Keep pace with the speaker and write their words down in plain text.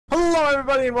Hello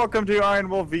everybody and welcome to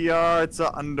IronWolf VR. It's an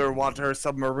underwater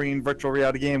submarine virtual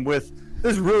reality game with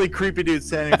this really creepy dude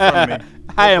standing in front of me.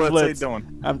 Hi, I'm Blitz. Blitz. How you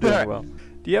doing? I'm doing well.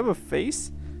 Do you have a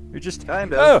face? You're just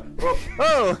Kind of. Oh!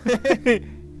 Oh! I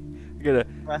gotta.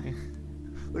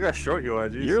 Look how short you are,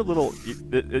 dude. You're a little.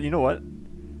 You know what?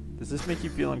 Does this make you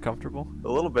feel uncomfortable? A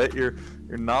little bit. Your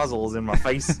nozzle is in my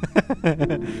face.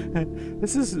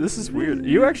 This is weird.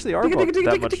 You actually are about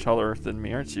that much taller than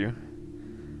me, aren't you?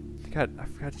 God, I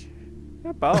forgot you. Yeah,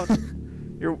 about.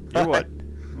 You're what?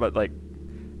 But like,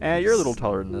 you're a little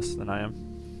taller than I am.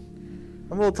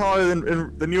 I'm a little taller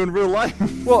than you in real life.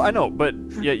 Well, I know, but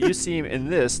yeah, you seem in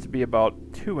this to be about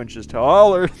 2 inches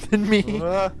taller than me, and you're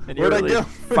where'd I really go?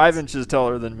 5 inches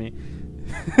taller than me.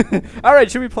 All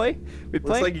right, should we play? We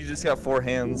play. Looks like you just got 4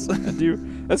 hands. I do.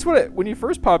 That's what when you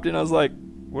first popped in, I was like,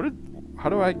 how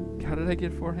did I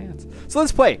get 4 hands? So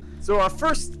let's play. So our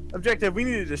first objective, we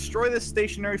need to destroy this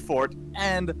stationary fort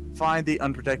and find the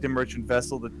unprotected merchant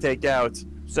vessel to take out.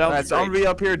 Sounds Alright, so I'm great. gonna be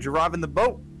up here driving the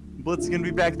boat. Blitz is gonna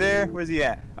be back there. Where's he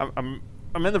at? I'm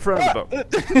in the front of the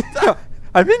boat.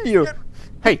 I'm in you.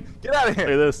 Hey, Get out of look at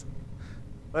here. this.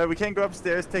 Alright, we can't go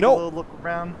upstairs, take No. a little look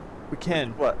around. We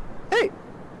can. What? Hey!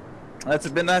 That's a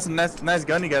bit nice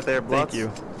gun you got there, Blitz.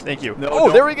 Thank you. No, Oh,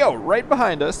 don't. there we go. Right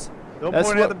behind us. Don't That's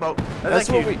point what- at the boat. That's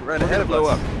what actually we right we're ahead gonna of blow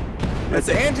us. up. It's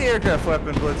an anti-aircraft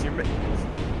weapon, Blitz.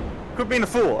 Quit being a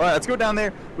fool. Alright, let's go down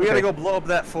there. We gotta go blow up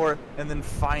that fort and then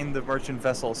find the merchant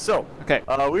vessel. So, Okay.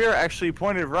 we are actually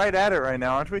pointed right at it right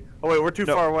now, aren't we? Oh wait, we're too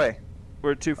No. far away.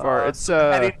 We're too far. It's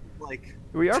like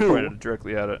we are 2. pointed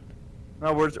directly at it.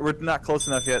 No, we're not close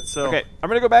enough yet. So Okay, I'm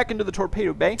gonna go back into the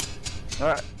torpedo bay. all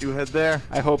right, you head there.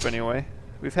 I hope anyway.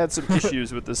 We've had some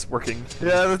issues with this working.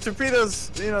 Yeah, the torpedoes,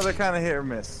 they're kind of hit or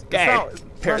miss. It's Okay, not really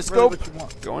periscope what you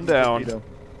want. going down.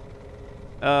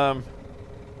 Torpedo.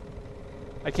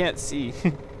 I can't see.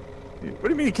 What do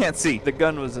you mean you can't see? The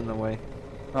gun was in the way.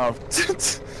 Oh,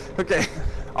 okay.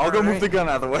 I'll go move the gun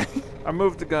out of the way. I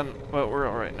moved the gun. Well, we're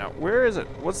all right now. Where is it?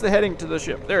 What's the heading to the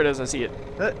ship? There it is. I see it.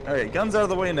 All right, guns out of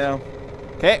the way now.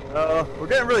 Okay. We're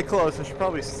getting really close. I should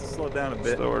probably slow down a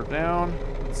bit. Slow her down.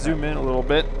 Zoom in a little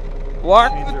bit.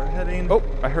 Lock. Change our heading. Oh,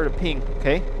 I heard a ping.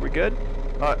 Okay, we good?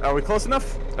 Are we close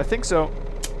enough? I think so.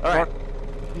 All right.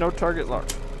 No target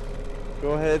locked.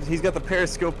 Go ahead. He's got the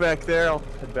periscope back there. I'll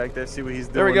head back there, see what he's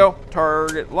doing. There we go.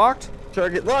 Target locked.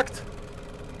 Target locked.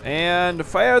 And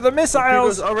fire the Torpedoes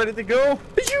missiles. all ready to go.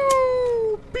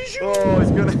 Bijou! Bijou! Oh,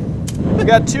 he's gonna. We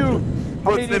got 2. How many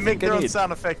But do they you make think I their own need?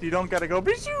 sound effect. You don't gotta go.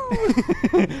 Bijou!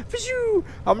 Bijou!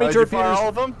 How many Did you fire torpedoes? all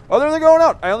of them? Oh, there they're going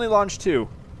out. I only launched 2.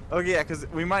 Oh yeah, because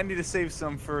we might need to save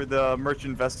some for the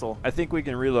merchant vessel. I think we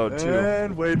can reload 2.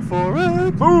 And wait for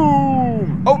it.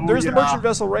 Boom! Oh, there's the yeah. merchant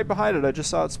vessel right behind it. I just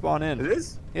saw it spawn in. It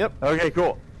is? Yep. Okay,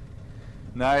 cool.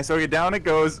 Nice. Okay, down it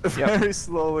goes very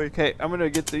slowly. Okay, I'm gonna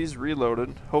get these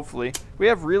reloaded. Hopefully, we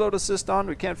have reload assist on.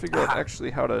 We can't figure out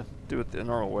actually how to do it the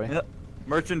normal way. Yep.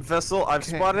 Merchant vessel. I've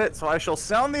Okay. spotted it, so I shall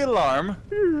sound the alarm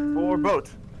for boat.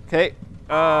 Okay.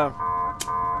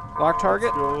 Lock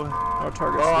target. Go. No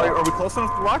target. Are we close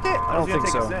enough to lock it? I don't think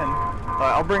take so. Us in.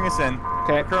 I'll bring us in.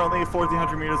 Okay. We're currently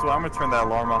 1,400 meters away. I'm gonna turn that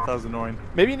alarm off. That was annoying.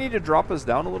 Maybe you need to drop us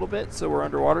down a little bit so we're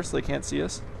underwater so they can't see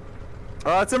us.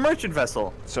 It's a merchant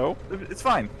vessel. So It's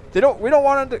fine. we don't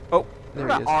want them to. Oh, They're there he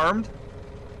not is. armed.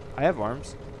 I have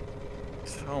arms.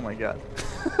 Oh my god.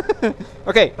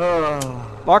 Okay. I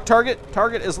Lock target.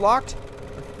 Target is locked.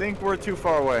 think we're too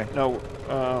far away. No. It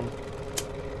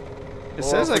Well,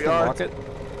 says if I we can are, lock it.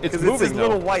 It's Because moving it's this though.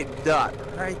 little white dot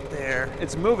right there.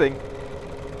 It's moving.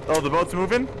 Oh, the boat's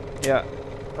moving? Yeah.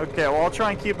 Okay, well I'll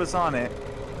try and keep us on it.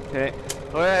 Okay.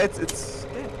 Oh yeah, it's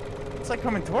like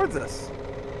coming towards us.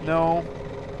 No.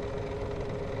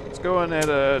 It's going at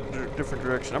a different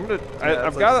direction. I'm gonna. Yeah, I've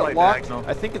it's like got it slight locked. diagonal.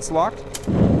 I think it's locked.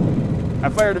 I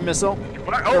fired a missile.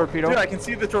 Oh, Torpedo. dude, I can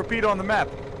see the torpedo on the map.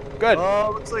 Good.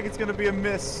 Oh, looks like it's gonna be a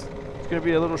miss. It's gonna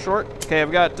be a little short. Okay,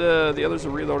 I've got the others are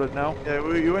reloaded now.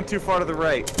 Yeah, you went too far to the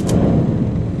right.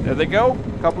 There they go.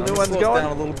 Couple new ones Slow us going.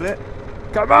 down a little bit.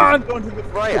 Come on. Going to the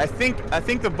right. I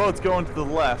think the boat's going to the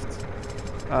left.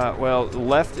 Well, the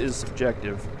left is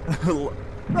subjective.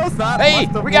 No, it's not. Hey,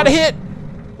 Left of we got a one. hit.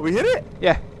 We hit it.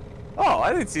 Yeah, Oh,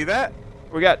 I didn't see that.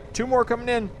 we got 2 more coming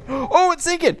in. Oh, it's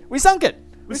sinking. We sunk it.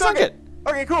 We sunk it.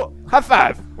 Okay, cool. High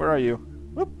five. Where are you?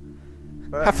 Whoop.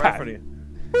 High Right in five. front of you.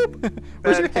 Whoop.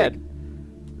 Where's your Patty head?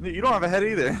 cake. You don't have a head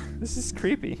either. This is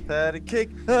creepy. Patty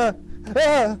cake. Ah,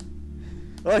 ah.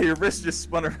 Oh, your wrist just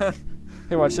spun around.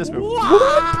 Hey, watch this move.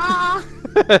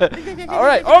 All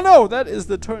right. Oh no, that is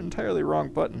the entirely wrong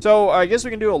button. So I guess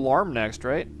we can do alarm next,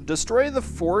 right? Destroy the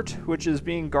fort, which is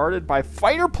being guarded by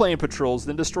fighter plane patrols,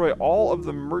 then destroy all of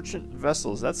the merchant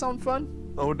vessels. That sound fun?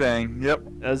 Oh dang. Yep.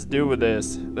 Let's do with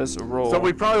this. Let's roll. So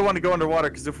we probably want to go underwater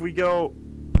because if we go,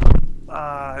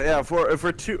 yeah, if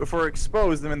we're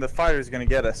exposed, then the fire's gonna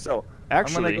get us. So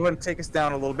Actually, I'm gonna go ahead and take us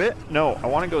down a little bit. No, I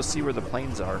want to go see where the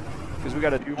planes are because we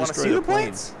gotta destroy see the the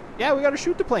planes? Yeah, we gotta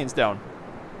shoot the planes down.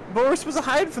 But we're supposed to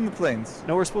hide from the planes.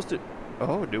 No, we're supposed to.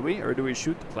 Oh, do we? Or do we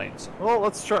shoot the planes? Well,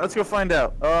 let's try. Let's go find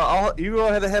out. You go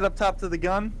ahead and head up top to the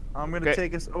gun. I'm gonna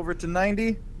take us over to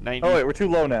 90. 90. Oh wait, we're too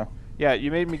low now. Yeah,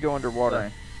 you made me go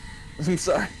underwater. Sorry. I'm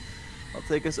sorry. I'll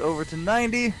take us over to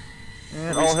 90,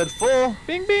 and I'll head full.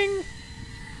 Bing, bing.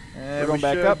 And we're going we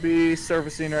back should up. be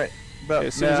surfacing right about Okay,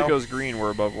 as soon as it goes green, we're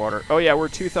above water. Oh yeah, we're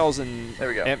 2,000. There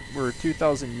we go. We're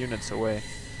 2,000 units away.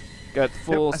 Got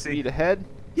full speed ahead.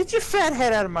 Get your fat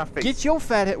head out of my face. Get your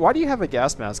fat head. Why do you have a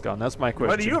gas mask on? That's my question.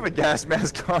 Why do you have a gas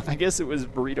mask on? I guess it was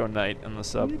burrito night on the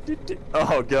sub.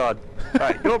 Oh god.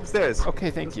 Alright, go upstairs. Okay,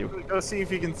 thank you. Go see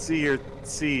if you can see your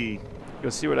sea. Go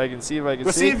see what I can see if I can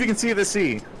Go see. see if you can see the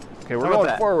sea. Okay, we're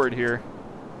going forward here.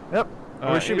 Yep.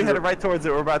 We should be headed right towards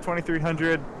it. We're about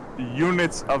 2,300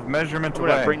 units of measurement away.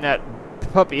 We're gonna bring that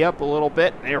puppy up a little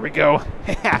bit. There we go.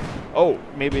 Oh,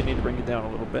 maybe I need to bring it down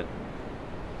a little bit.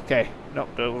 Okay. Nope,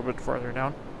 a little bit farther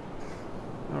down.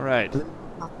 All right.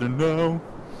 No.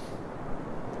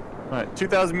 Alright,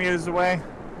 2,000 meters away,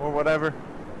 or whatever.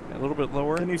 A little bit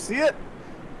lower. Can you see it?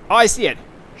 Oh, I see it.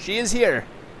 She is here.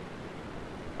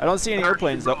 I don't see any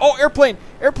airplanes though. Oh, airplane!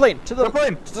 Airplane! To the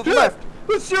left.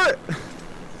 Let's shoot it!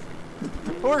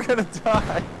 We're gonna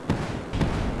die.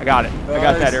 I got it. I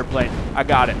got that airplane. I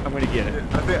got it. I'm gonna get it.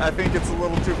 I think it's a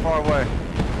little too far away.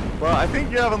 Well, I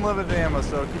think you have unlimited ammo,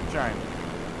 so keep trying.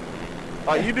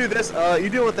 You do this. You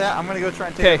deal with that. I'm gonna go try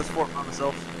and take this fort by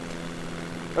myself.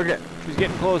 Okay. She's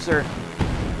getting closer.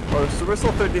 Oh, so we're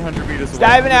still 1,300 meters away. It's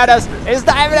diving at us. It's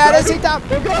diving at us. Ctop.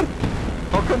 Oh god.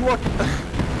 Oh, come look.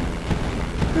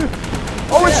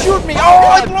 Oh, it's shooting me. Oh,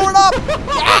 I blew it up.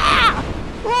 Yeah.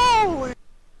 Holy.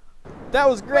 That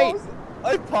was great.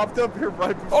 I popped up here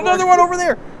right before. Oh, another one over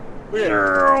there.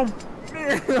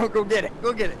 Go get it.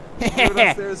 Go get it.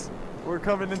 Upstairs. We're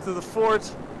coming into the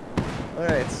fort.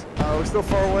 Alright. We're still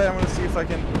far away. I'm going to see if I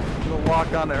can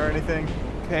lock on it or anything.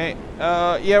 Okay.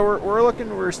 Yeah, we're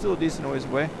looking. We're still a decent ways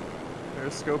away.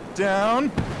 Periscope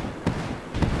down.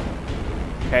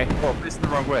 Okay. Oh, facing the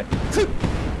wrong way.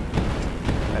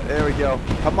 Right, there we go.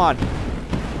 Come on.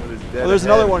 Oh, there's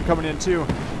another one coming in too.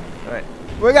 Alright.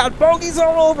 We got bogeys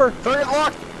all over. Target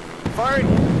locked. Firing.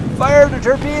 Fire the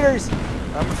torpedoes.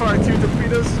 I'm firing 2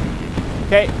 torpedoes.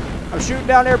 Okay. I'm shooting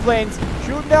down airplanes.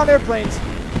 Shooting down airplanes.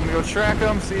 I'm gonna go track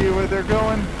them, see where they're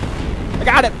going. I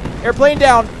got it. Airplane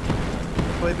down.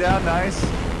 Play down, nice.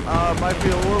 Might be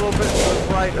a little bit to the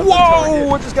right.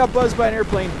 Whoa! I just got buzzed by an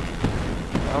airplane.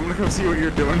 I'm gonna go see what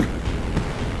you're doing. I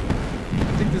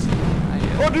think this is.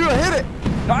 Oh, dude, I hit it!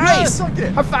 Nice!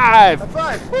 Yeah, High five!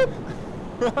 High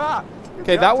five!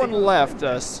 Okay, that one left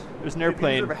us. There's an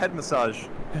airplane. A head massage.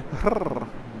 Good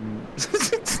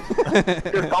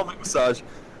helmet massage.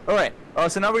 Alright,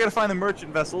 so now we gotta find the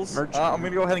merchant vessels. I'm gonna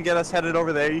go ahead and get us headed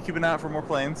over there. You keep an eye out for more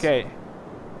planes. Okay.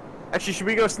 Actually, should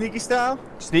we go sneaky style?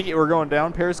 Sneaky, we're going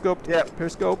down. Periscope. Yep.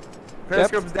 Periscope.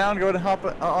 Periscope's down. Go ahead and hop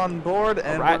on board,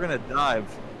 and we're gonna dive.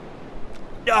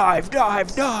 Dive,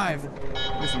 dive, dive.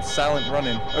 Do some silent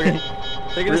running. Okay,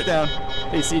 taking us down.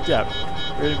 Hey, Ctop.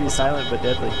 We're gonna be silent but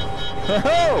deadly.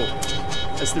 Oh!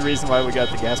 That's the reason why we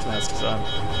got the gas masks on.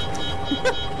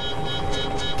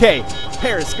 Okay,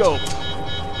 Periscope.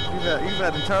 You've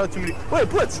had entirely too many. Wait,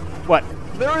 Blitz. What?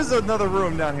 There is another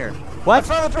room down here. What? I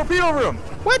found the torpedo room.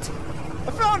 What?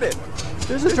 I found it.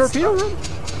 There's a torpedo room?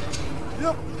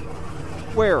 Yep.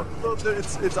 Where? So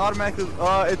it's automatically.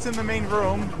 It's in the main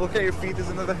room. Look at your feet. There's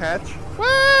another hatch.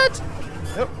 What?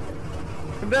 Yep.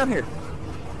 Come down here.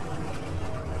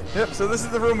 Yep. So this is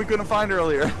the room we couldn't find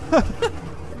earlier.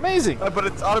 Amazing. But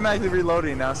it's automatically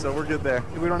reloading now, so we're good there.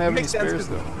 We don't have any spares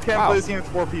though. We can't play this game with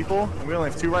 4 people, and we only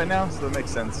have 2 right now, so that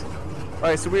makes sense. All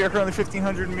right, so we are currently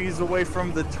 1,500 meters away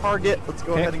from the target. Let's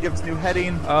go ahead and give us new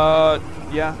heading.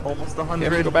 Yeah. Almost 100.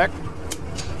 Okay, we go back.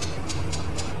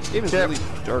 Game is really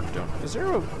dark, don't. Is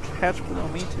there a hatch below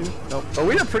me too? Nope. Oh,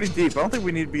 we are pretty deep. I don't think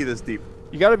we need to be this deep.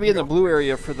 You got to be in the blue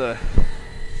area for the.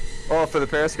 Oh, for the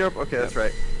periscope? Okay, that's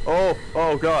right. Oh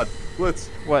God. Blitz.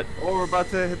 What? Oh, we're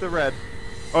about to hit the red.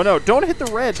 Oh no! Don't hit the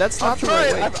red. That's not the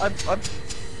right way. I'm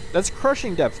That's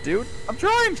crushing depth, dude. I'm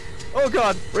trying. Oh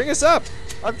God. Bring us up.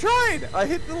 I'm trying. I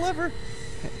hit the lever.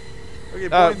 Okay,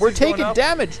 we're taking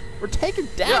damage. We're taking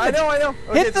damage. Yeah, I know.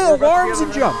 Okay, hit the alarms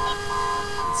and jump.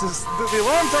 The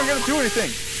alarms aren't gonna do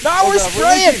anything. No, we're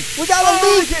spraying. We got a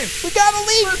leak. We got a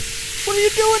leak. What are you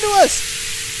doing to us?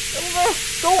 I don't know.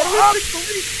 Go up.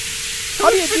 How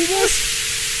do you do this?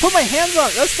 put my hands on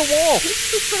it. That's the wall.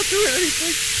 It's not doing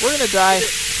anything. We're gonna die.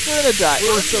 We're gonna die.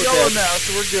 We're so yellow dead. now,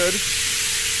 so we're good.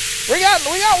 We got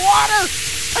water.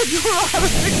 I don't know how to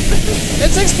fix this.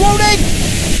 It's exploding.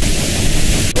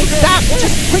 Okay. Stop.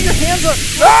 Just put your hands on.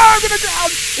 Ah, I'm gonna drown.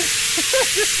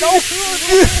 No.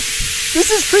 This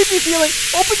is creepy feeling.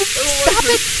 Open the. Stop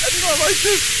it. I do not like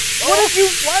this. What if you?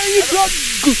 Why are you drunk?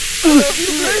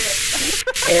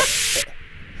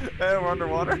 And we're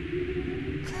underwater.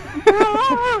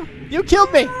 You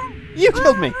killed me. You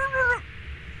killed me.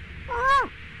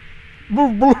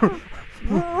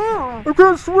 I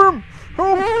can't swim.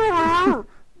 Oh.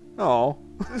 All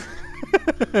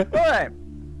right.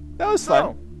 That was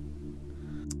fun.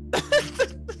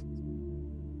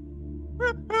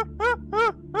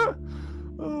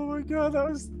 Oh my god, that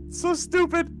was so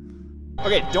stupid.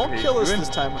 Okay, don't kill us this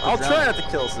time. I'll try not to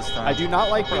kill us this time. I do not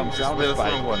like being drowned with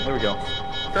fire. There we go.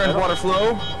 Current water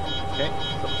flow. Okay.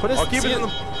 Put us. I'll keep it in the.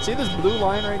 See this blue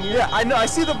line right here? Yeah, I know. I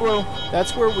see the blue.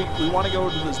 That's where we want to go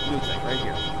to this blue thing right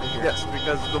here. Right here. Yes,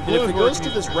 because the blue. And if it goes to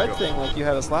this red thing like you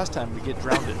had us last time, we get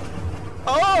drowned.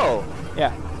 Oh.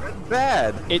 Yeah.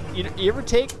 Bad. You ever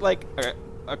take like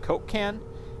a Coke can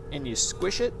and you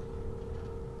squish it?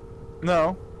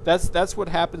 No. That's what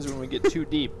happens when we get too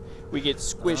deep. We get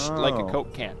squished like a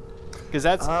Coke can. Because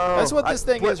that's what this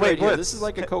thing is right here. This is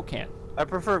like a Coke can. I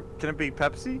prefer. Can it be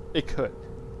Pepsi? It could,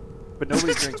 but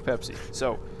nobody drinks Pepsi.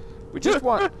 So we just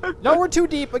want. No, we're too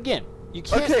deep again. You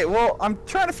can't. Okay, well, I'm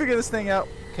trying to figure this thing out.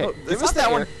 Okay, oh, give us that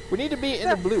one. We need to be in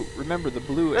the blue. Remember the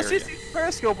blue Let's area. just use the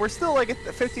periscope. We're still like at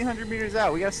 1,500 meters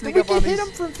out. We gotta sneak We up on can these. hit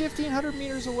them from 1,500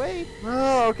 meters away.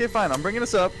 Oh, okay, fine. I'm bringing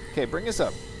us up. Okay, bring us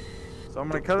up. So I'm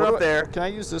gonna cut it up there. Can I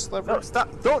use this lever? No,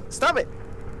 stop! Don't stop it.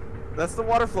 That's the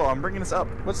water flow. I'm bringing us up.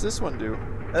 What's this one do?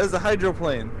 That is the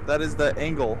hydroplane. That is the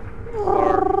angle.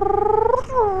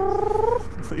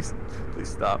 Please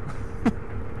stop.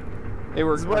 Hey,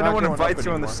 This is why no one invites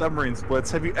you on the submarine splits.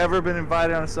 Have you ever been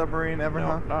invited on a submarine ever? No,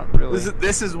 huh? not really.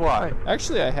 This is why.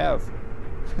 Actually, I have.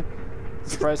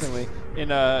 Surprisingly, in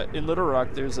Little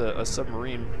Rock, there's a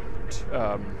submarine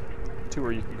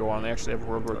tour you can go on. They actually have a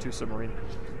World War II submarine.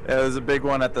 Yeah, there's a big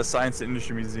one at the Science and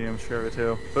Industry Museum, sure of it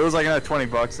too. But it was like another $20,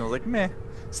 and I was like, meh.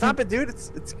 Stop it, dude.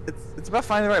 It's about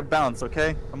finding the right balance,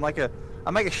 okay? I'm like a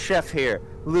chef here.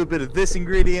 A little bit of this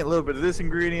ingredient, a little bit of this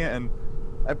ingredient, and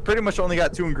I pretty much only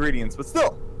got 2 ingredients, but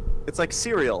still, it's like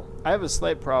cereal. I have a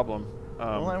slight problem.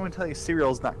 Well, I want to tell you,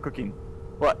 cereal's not cooking.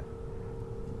 What?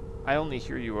 I only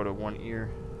hear you out of one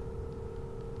ear.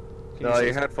 No,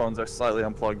 your headphones are slightly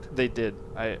unplugged. They did.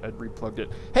 I replugged it.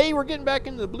 Hey, we're getting back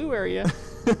into the blue area.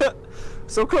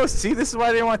 So close. See, this is why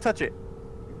I didn't want to touch it.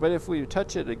 But if we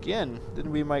touch it again,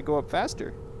 then we might go up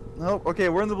faster. Nope. Okay,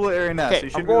 we're in the blue area now. Okay,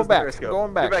 so I'm going back. I'm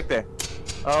going back. Get back there.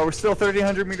 We're still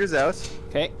 1,300 meters out.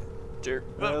 Okay.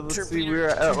 Let's see, we're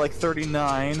at like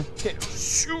 39. Okay,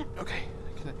 shoot. Okay.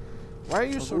 Why are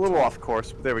you so a little tall? off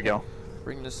course, but there we go.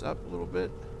 Bring this up a little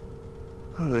bit.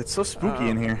 Oh, it's so spooky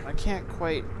in here. I can't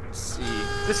quite see.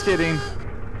 Just kidding.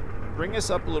 Bring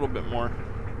us up a little bit more.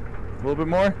 A little bit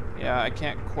more? Yeah, I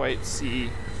can't quite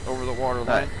see over the water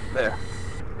line. There.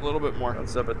 A little bit more.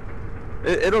 What's up?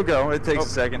 It'll go. It takes a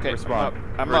second to respond.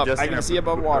 I'm up. I can see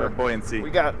above water. Buoyancy. We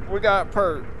got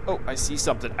Oh, I see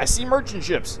something. I see merchant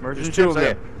ships. Merchant There's ships. 2 of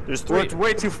them. There's 3. It's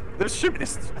way too. There's ship. I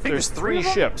think there's 3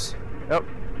 ships. Yep.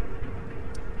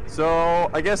 So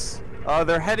I guess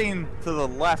they're heading to the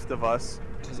left of us.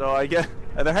 So I guess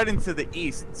they're heading to the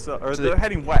east. So they're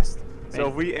heading west. So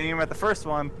if we aim at the first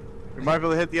one, we might be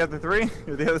able to hit the other 3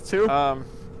 or the other 2.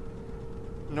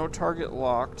 No target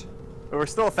locked. But we're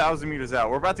still 1,000 meters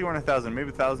out. We're about to go in 1,000.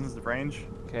 Maybe 1,000 is the range.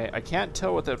 Okay, I can't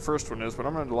tell what that first one is, but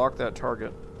I'm going to lock that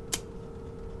target.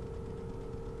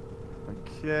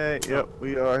 Okay, yep,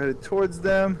 we are headed towards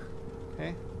them.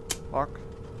 Okay, lock.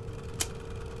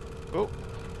 Oh,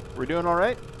 we're doing all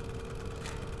right?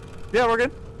 Yeah, we're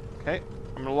good. Okay,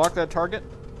 I'm going to lock that target.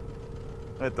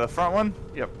 At the front one?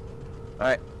 Yep. All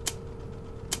right.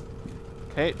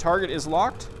 Okay, target is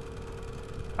locked.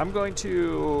 I'm going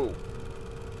to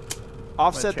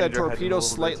offset that torpedo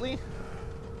slightly.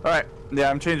 Alright, yeah,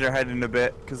 I'm changing our heading a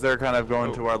bit because they're kind of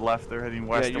going to our left. They're heading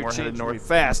west and we're heading north.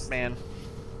 Fast, man.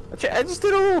 I just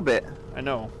did a little bit. I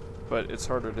know, but it's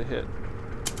harder to hit.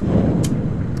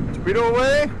 Torpedo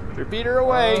away! Torpedo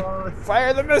away!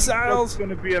 Fire the missiles! It's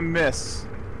going to be a miss.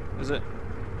 Is it?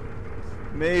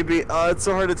 Maybe. It's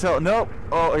so hard to tell. Nope.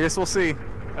 Oh, I guess we'll see.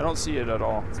 I don't see it at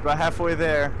all. It's about halfway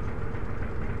there.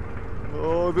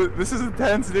 Oh, this is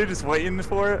intense, dude. Just waiting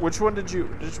for it. Which one did you?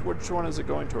 Which one is it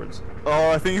going towards?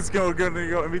 Oh, I think it's going to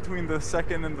go in between the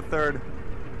second and the third.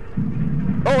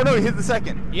 Oh no, he hit the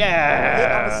second. Yeah.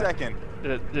 Hit on the second.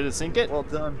 Did it sink it? Well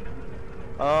done.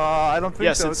 I don't think so.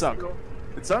 Yes, it sunk.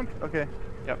 It sunk? Okay.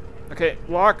 Yep. Okay,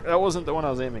 lock. That wasn't the one I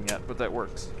was aiming at, but that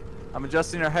works. I'm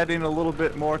adjusting our heading a little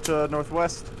bit more to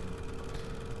northwest.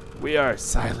 We are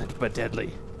silent but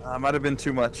deadly. Might have been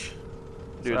too much.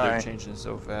 Dude, Sorry. they're changing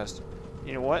so fast.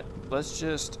 You know what? Let's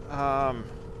just I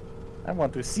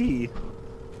want to see.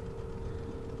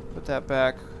 put that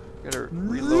back. Gotta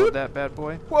reload that bad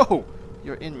boy. Whoa!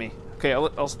 You're in me. Okay,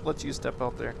 I'll let you step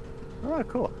out there. Oh,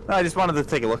 cool. No, I just wanted to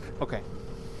take a look. Okay.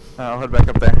 I'll head back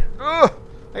up there. Ugh!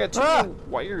 I got too many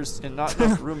wires and not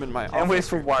enough room in my office. And waits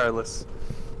for wireless.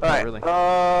 Alright. Really.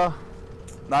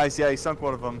 Nice. Yeah, he sunk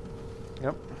one of them.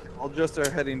 Yep. I'll adjust our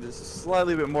heading just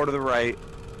slightly bit more to the right.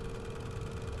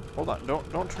 Hold on.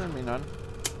 Don't turn me none.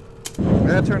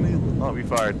 Yeah, turn the. Oh, we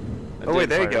fired. Oh wait,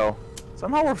 there you fire. go.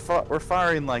 Somehow we're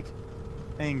firing like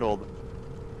angled.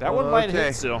 That one might Okay.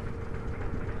 hit still.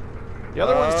 The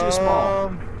other one's too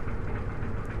small.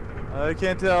 I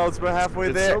can't tell. It's about halfway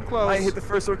It's there. so close. Might hit the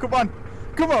first one. Come on.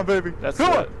 Come on, baby. That's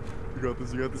Come it. on. You got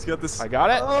this. You got this. You got this. I got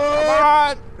it. Oh, Come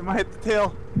on! It might hit the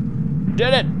tail.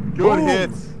 Did it! Good Boom!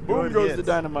 hit. Boom Good goes hit. the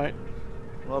dynamite.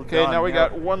 Well Okay, done, now we yeah.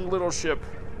 got one little ship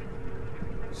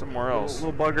somewhere else.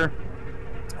 Little bugger.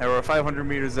 And we're 500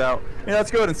 meters out. Yeah,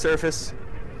 let's go ahead and surface.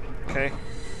 Okay.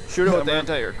 Shoot it with the I'm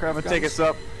anti-aircraft gonna take guns. us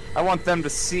up. I want them to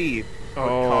see what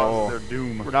caused their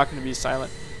doom. We're not going to be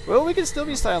silent. Well, we can still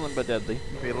be silent but deadly.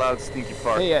 Be a loud, stinky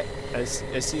fart. Hey, I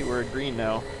see we're green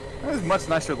now. There's much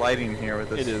nicer lighting here with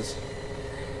this. It is.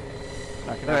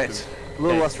 Not gonna Alright. have A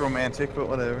little Okay. less romantic, but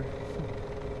whatever. to.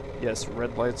 Yes,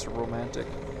 red lights are romantic.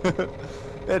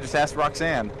 Yeah, just ask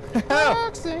Roxanne.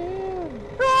 Roxanne!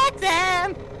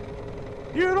 Roxanne!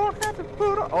 You don't have to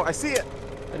put on. Oh, I see it.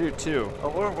 I do too. Oh,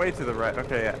 we're way to the right.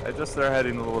 Okay, yeah. Adjust our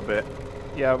heading a little bit.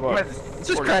 Yeah, but Let's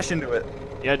just crash into it.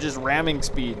 yeah, just ramming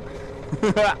speed.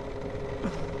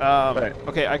 Right.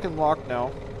 Okay, I can lock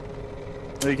now.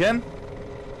 You can?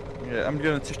 Yeah, I'm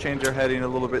gonna just change our heading a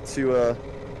little bit to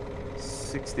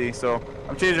 60. So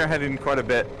I'm changing our heading quite a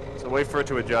bit. So wait for it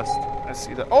to adjust. I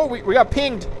see that. Oh, we got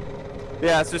pinged.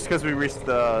 Yeah, it's just because we reached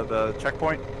the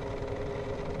checkpoint.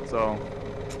 So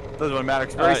doesn't really matter.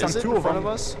 Is it in front of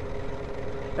us?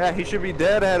 Yeah, he should be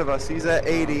dead ahead of us. He's at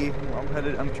 80.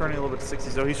 I'm turning a little bit to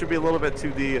 60, so he should be a little bit to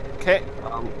the Okay.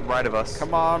 right of us.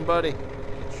 Come on, buddy.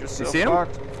 You see him?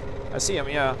 I see him,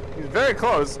 yeah. He's very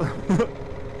close.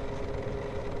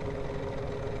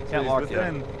 Can't lock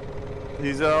yet.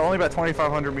 He's only about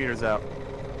 2,500 meters out.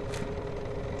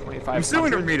 25. I'm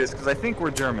assuming they're meters because I think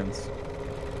we're Germans.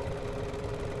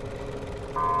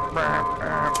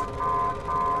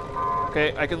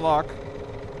 Okay, I can lock.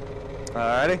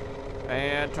 Alrighty.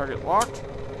 And target locked.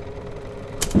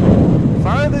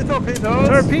 Fire the torpedoes!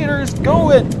 Torpedoes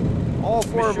going! All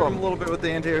four of Shoot 'em them. a little bit with the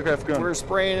anti-aircraft gun. We're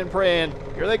spraying and praying.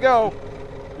 Here they go.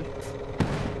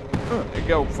 There you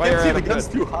go. Fire Can't see at the them gun's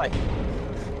good. too high.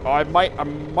 Oh, I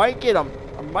might get him.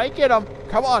 I might get him.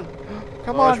 Come on.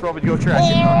 Come I on. should probably go track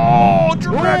it. Oh,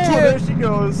 There direct she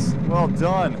goes. Well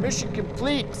done. Mission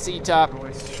complete, Ctop.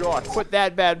 Nice shot. Put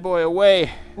that bad boy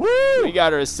away. Woo! We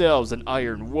got ourselves an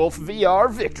IronWolf VR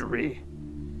victory.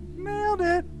 Nailed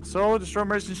it. So, destroy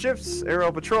merchant ships,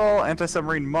 aerial patrol,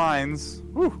 anti-submarine mines.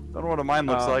 Whew. Don't know what a mine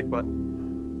looks like, but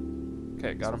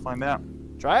Okay, gotta got him. find out.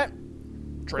 Try it.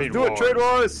 Let's do it, trade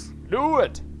wars. Do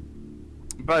it.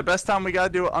 By best time, we gotta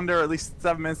do it under at least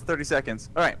 7 minutes 30 seconds.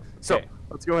 All right. So Okay.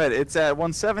 let's go ahead. It's at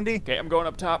 170. Okay, I'm going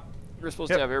up top. We're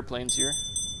supposed to have airplanes here.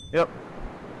 Yep.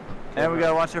 And we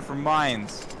gotta watch it for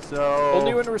mines. So.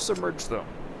 Only when we're submerged, though.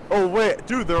 Oh wait,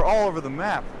 dude, they're all over the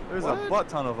map. There's a What? butt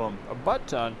ton of them. A butt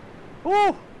ton.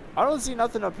 Woo! I don't see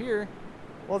nothing up here.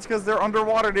 Well, it's because they're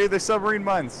underwater, dude. They're submarine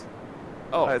mines.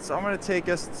 Oh, All right, so I'm gonna take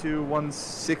us to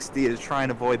 160 to try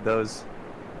and avoid those.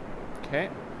 okay.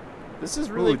 This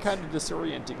is really Ooh. kind of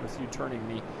disorienting with you turning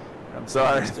me. I'm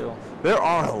Sorry. standing still. There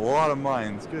are a lot of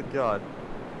mines. Good God.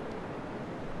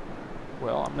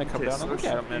 Well, I'm gonna come Okay, down so and look it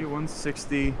at should them, be man.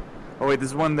 160. Oh wait,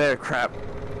 there's one there. Crap.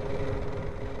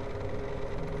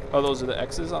 Oh, those are the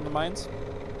X's on the mines?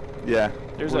 Yeah.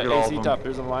 There's look a at all of AZ them. top.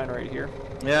 There's a line right here.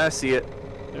 Yeah, I see it.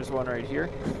 There's one right here.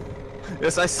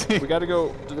 Yes, I see. We got to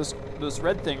go to this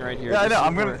red thing right here. Yeah, I This know. is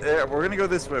I'm gonna. where- We're gonna go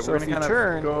this way. So we're if gonna you kind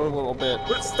turn of go a little bit.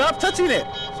 Stop touching it.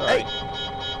 Sorry. Hey.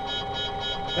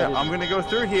 Yeah, I'm gonna go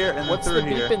through here and What's then the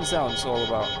through here. beeping sounds all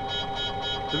about?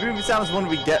 The beeping sound is when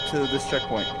we get to this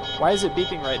checkpoint. Why is it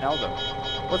beeping right now, though?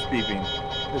 What's beeping?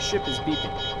 The ship is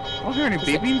beeping. I don't hear any Is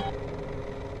it- beeping.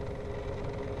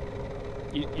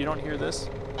 You don't hear this?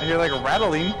 I hear like a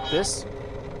rattling. This?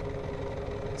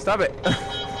 Stop it.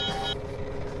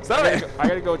 Stop it. I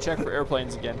gotta go check for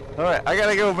airplanes again. All right, I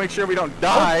gotta go make sure we don't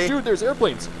die. Oh, dude, there's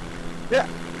airplanes. Yeah.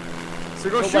 So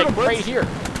go So, shoot like, them, right here.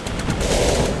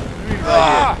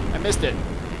 I missed it.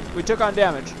 We took on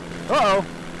damage. Uh-oh.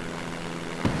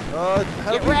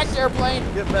 Get wrecked, airplane.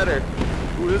 Get better.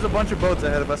 Ooh, there's a bunch of boats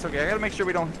ahead of us. Okay, I gotta make sure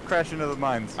we don't crash into the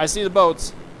mines. I see the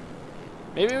boats.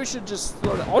 Maybe we should just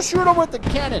slow down. I'll shoot them with the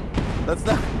cannon. That's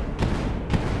not...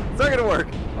 It's not gonna work.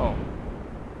 Oh.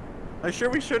 Are you sure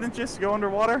we shouldn't just go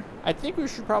underwater? I think we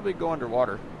should probably go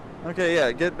underwater. Okay,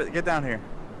 yeah, get down here.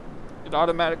 It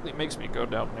automatically makes me go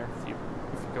down there if you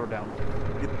go down.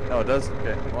 Oh, it does?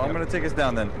 Okay. Well, I'm gonna take us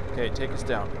down then. Okay, take us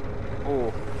down.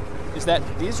 Oh.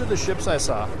 These are the ships I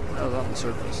saw that was on the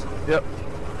surface. Yep.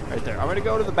 Right there. I'm gonna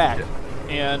go to the back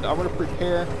and I'm gonna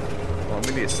prepare. Well,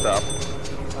 we need to stop.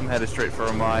 I'm headed straight for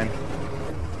a mine.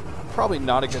 Probably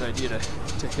not a good idea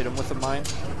to hit him with a mine.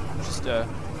 Just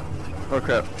Oh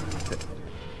crap. Okay.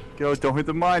 Go, don't hit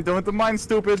the mine, don't hit the mine,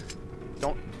 stupid.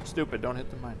 Don't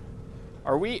hit the mine.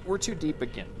 We're too deep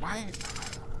again. Why?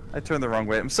 I turned the wrong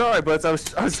way. I'm sorry, but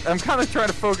I'm kind of trying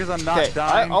to focus on not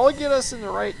dying. I'll get us in the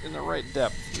right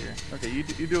depth here. Okay, you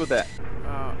deal with that.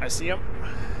 I see them.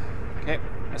 Okay,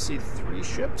 I see 3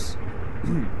 ships.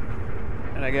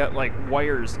 And I got like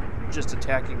wires just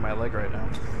attacking my leg right now.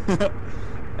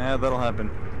 Yeah, that'll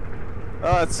happen.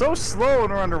 It's so slow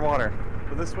when we're underwater.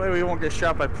 But this way we won't get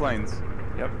shot by planes.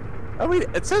 Yep. Oh wait,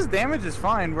 it says damage is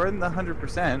fine. We're in the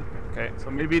 100%. Okay. So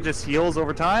maybe it just heals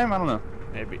over time? I don't know.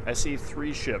 Maybe. I see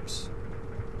 3 ships.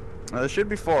 There should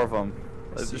be 4 of them.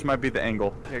 It just might be the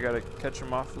angle. Okay, I gotta catch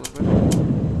them off a little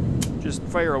bit. Just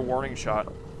fire a warning shot.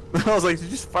 I was like, did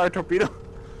you just fire a torpedo?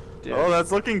 Yeah. Oh,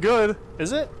 that's looking good.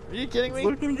 Is it? Are you kidding me? It's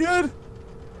looking good.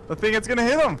 I think it's gonna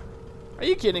hit him. Are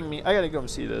you kidding me? I gotta go and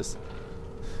see this.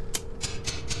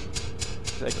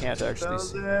 I can't actually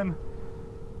see.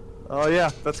 Oh yeah,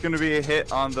 that's gonna be a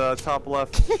hit on the top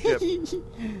left ship.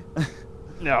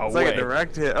 No It's way. like a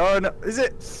direct hit. Oh no, is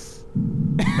it?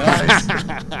 Nice.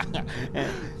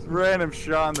 Random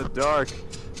shot in the dark.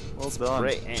 Well done.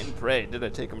 Pray and pray. Did I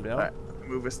take him down? Alright,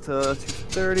 move us to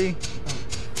 230.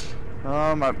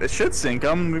 It should sink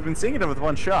him. We've been sinking him with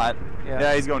 1 shot.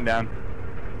 Yeah, he's going down.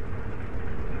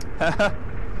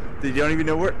 You don't even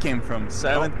know where it came from.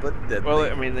 Silent but deadly.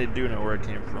 Well, I mean, they do know where it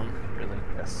came from, really.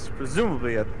 Yes,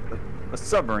 presumably a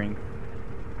submarine.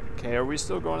 Okay, are we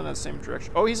still going in that same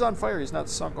direction? Oh, he's on fire. He's not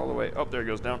sunk all the way. Oh, there he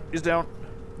goes down. He's down.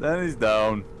 Then he's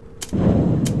down.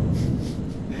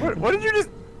 What did you just...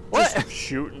 What? Just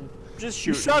shooting. Just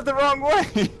shooting. You shot the wrong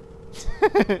way.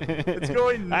 It's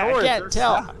going north. I can't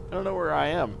tell. I don't know where I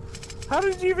am. How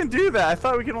did you even do that? I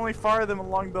thought we could only fire them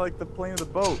along the plane of the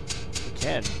boat. We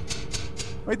can.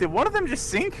 Wait, did one of them just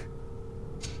sink?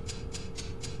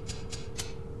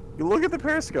 You look at the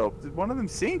periscope. Did one of them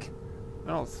sink? I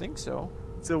don't think so.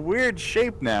 It's a weird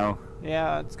shape now.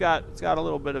 Yeah, it's got a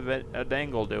little bit of an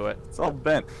angle to it. It's all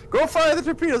bent. Go fire the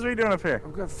torpedoes. What are you doing up here?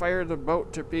 I'm gonna fire the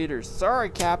boat torpedoes. Sorry,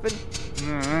 Captain.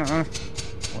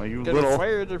 Well, you Gonna little.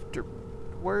 fire the.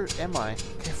 Where am I?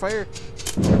 Okay, fire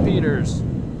torpedoes.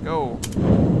 Go.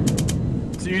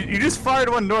 So you just fired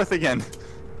one north again.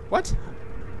 What?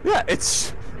 Yeah,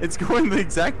 it's going the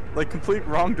exact complete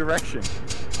wrong direction.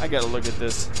 I gotta look at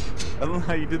this. I don't know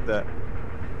how you did that.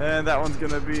 And that one's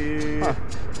gonna be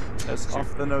That's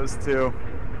off the nose too.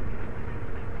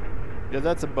 Yeah,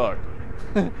 that's a bug.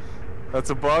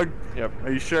 That's a bug? Yep.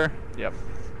 Are you sure? Yep.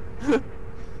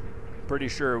 Pretty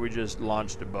sure we just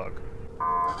launched a bug.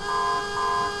 Alright.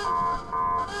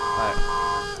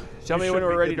 Tell me when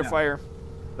we're ready to fire.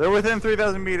 They're within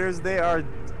 3,000 meters. They are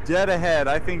dead ahead.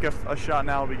 I think a shot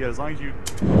now will be good as long as you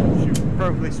shoot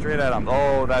perfectly straight at them.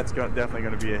 Oh, that's definitely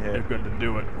going to be a hit. They're going to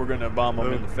do it. We're going to bomb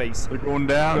them in the face. They're going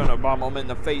down. We're going to bomb them in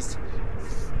the face.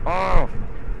 Oh.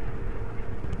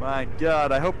 My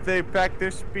God. I hope they pack their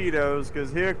Speedos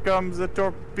because here comes a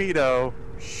torpedo.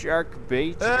 Shark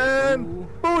bait. And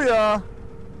booyah.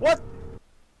 What?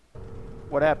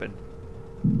 What happened?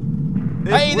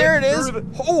 Hey, there it is.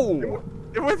 Oh.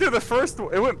 It went through the first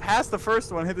one. It went past the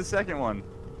first one, hit the second one.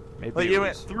 Maybe it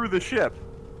went through the ship.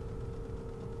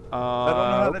 I don't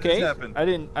know how that just happened.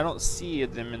 I don't see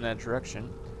them in that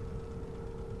direction.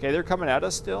 Okay, they're coming at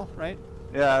us still, right?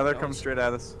 Yeah, they're coming straight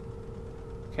at us.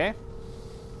 Okay.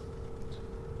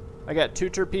 I got 2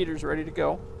 torpedoes ready to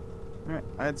go. Alright,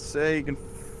 I'd say you can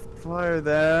fire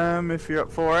them if you're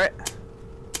up for it.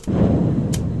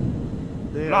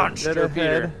 Launch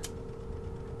torpedo.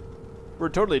 We're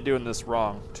totally doing this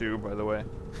wrong, too, by the way.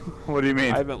 What do you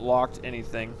mean? I haven't locked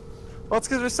anything. Well, it's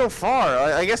because we're so far.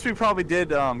 I guess we probably did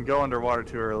go underwater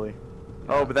too early.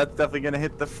 Yeah. Oh, but that's definitely going to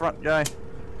hit the front guy.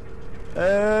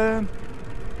 And...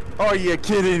 Oh, you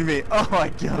kidding me? Oh, my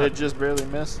God. Did it just barely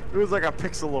miss? It was like a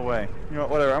pixel away. You know what?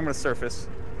 Whatever. I'm going to surface.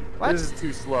 What? This is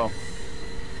too slow.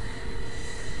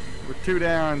 We're too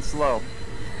down slow.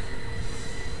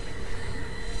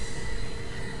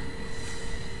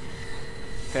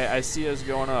 Okay, I see us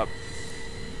going up.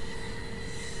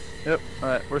 Yep. All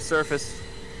right, we're surface.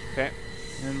 Okay.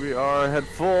 And we are head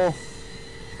full.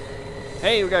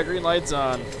 Hey, we got green lights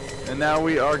on. And now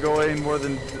we are going more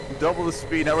than double the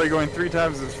speed. Now we're going 3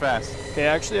 times as fast. Okay,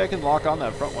 actually I can lock on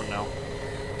that front one now.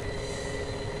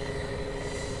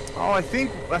 Oh, I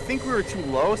think we were too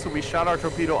low, so we shot our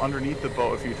torpedo underneath the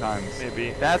boat a few times.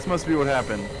 Maybe. That must be what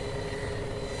happened.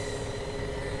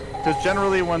 Because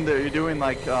generally when you're doing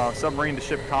like submarine to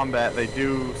ship combat, they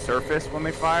do surface when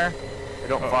they fire. They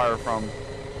don't fire from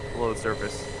below the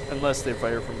surface. Unless they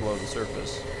fire from below the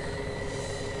surface.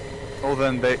 Oh,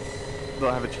 then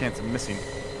they'll have a chance of missing.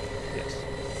 Yes.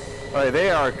 Alright,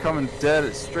 they are coming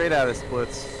dead straight out of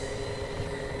splits.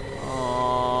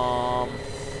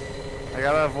 I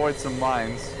gotta avoid some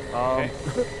mines. Okay.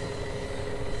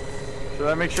 Should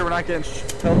I make sure we're not getting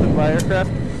pelted by aircraft?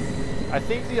 I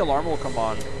think the alarm will come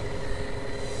on.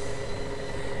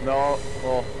 No.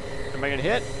 Well. Am I gonna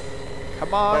hit?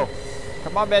 Come on. Oh.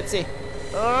 Come on, Betsy.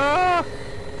 Ah!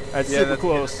 That's super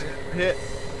close. Hit.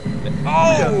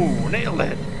 Oh! Nailed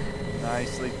it.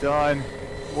 Nicely done.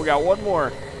 We got one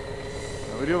more.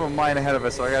 We do have a mine ahead of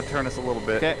us, so I gotta turn us a little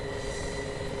bit. Okay.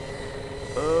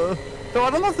 So I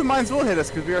don't know if the mines will hit us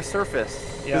because we are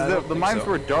surfaced. Yeah, Because the mines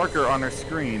were darker on our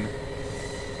screen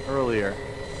earlier.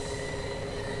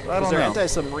 So I don't know. They're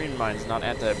anti-submarine mines, not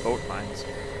anti-boat mines.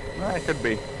 It could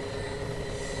be.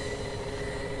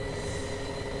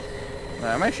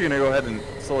 I'm actually gonna go ahead and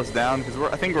slow us down because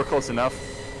I think we're close enough.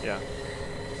 Yeah.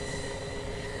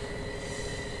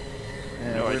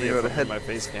 And No we're idea gonna go if ahead my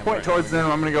face cam point right towards now.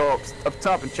 them. I'm gonna go up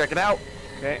top and check it out.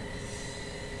 Okay.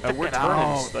 Check We're it turning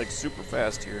out. like super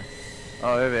fast here.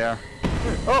 Oh, there they are.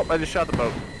 Oh, I just shot the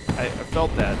boat. I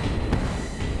felt that.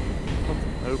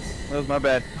 Oops, that was my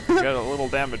bad. We got a little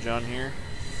damage on here.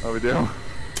 Oh, we do?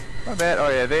 My bad. Oh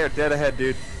yeah, they are dead ahead,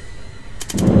 dude.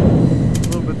 A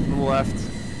little bit to the left.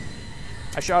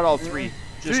 I shot all 3.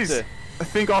 Just Jeez, to... I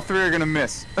think all 3 are gonna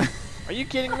miss. Are you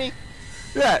kidding me?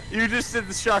 Yeah, you just did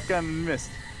the shotgun and missed.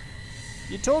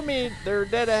 You told me they're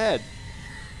dead ahead.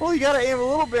 Well, you gotta aim a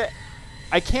little bit.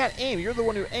 I can't aim. You're the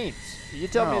one who aims. You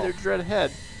tell me No. they're dead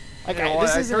ahead. Like, Yeah, well,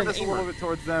 this I isn't turned an us a little aimer. bit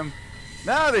towards them.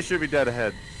 Now they should be dead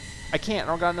ahead. I can't.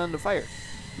 I don't got none to fire.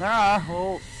 Nah,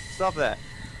 well, stop that.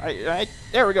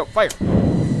 There we go. Fire.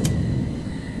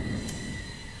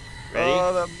 Ready?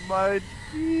 Oh, that might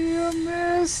be a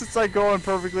miss. It's like going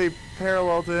perfectly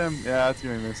parallel to him. Yeah, it's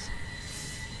gonna miss.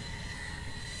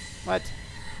 What?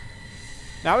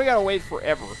 Now we gotta wait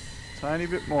forever. Tiny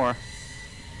bit more.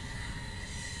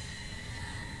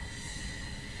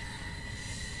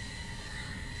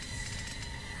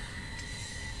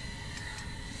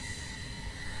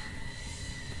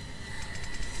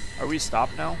 Are we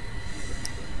stopped now?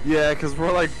 Yeah, because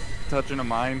we're like touching a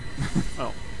mine.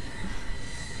 Oh.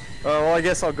 Well, I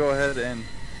guess I'll go ahead and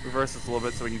reverse this a little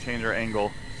bit so we can change our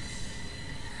angle.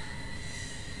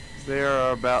 They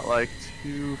are about like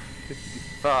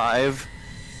 255.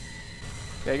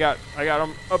 Okay, I got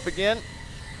them up again.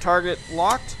 Target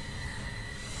locked.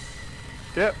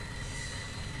 Yep.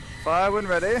 5 when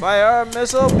ready. Fire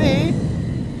missile B.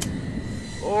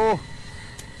 Oh.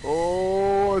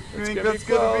 Oh, I think that's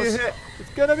gonna be a hit. It's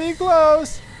gonna be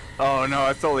close. Oh no,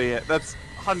 it's only hit. That's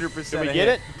 100% Did we a get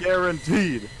hit. it?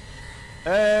 Guaranteed.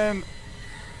 And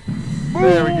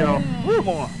there we go.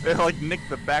 Woo. It like nicked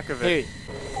the back of it. Hey,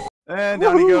 And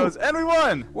down he goes. And we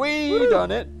won. we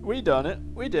done it. We done it.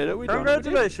 We did it. We done it.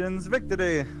 Congratulations,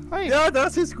 victory. Hey, Yeah,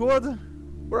 that's his squad.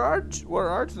 where art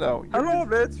thou? Hello,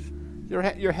 bitch.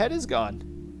 Your head is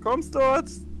gone. Come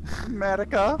start,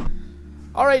 America.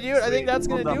 All right, dude. I think Sweet. that's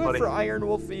Well gonna done, do buddy. it for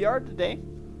IronWolf VR today.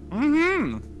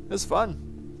 Mm-hmm. It was fun.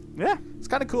 Yeah. It's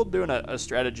kind of cool doing a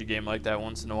strategy game like that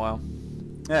once in a while.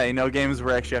 Yeah, you know, games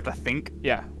where you actually have to think.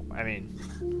 Yeah, I mean,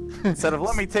 Instead of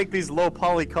let me take these low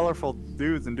poly colorful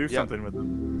dudes and do something with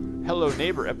them. Hello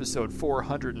Neighbor, episode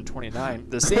 429.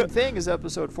 The same thing as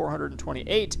episode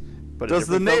 428, but a Does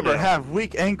the different neighbor thumbnail. have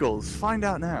weak ankles? Find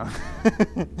out now.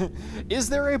 Is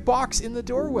there a box in the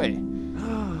doorway?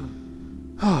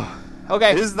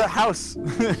 Okay. Is the house,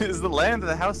 is the land of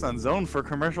the house on zone for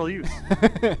commercial use?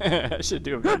 I should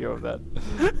do a video of that.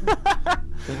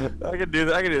 I could do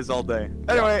that. I could do this all day.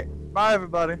 Anyway, bye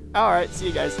everybody. All right, see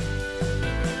you guys.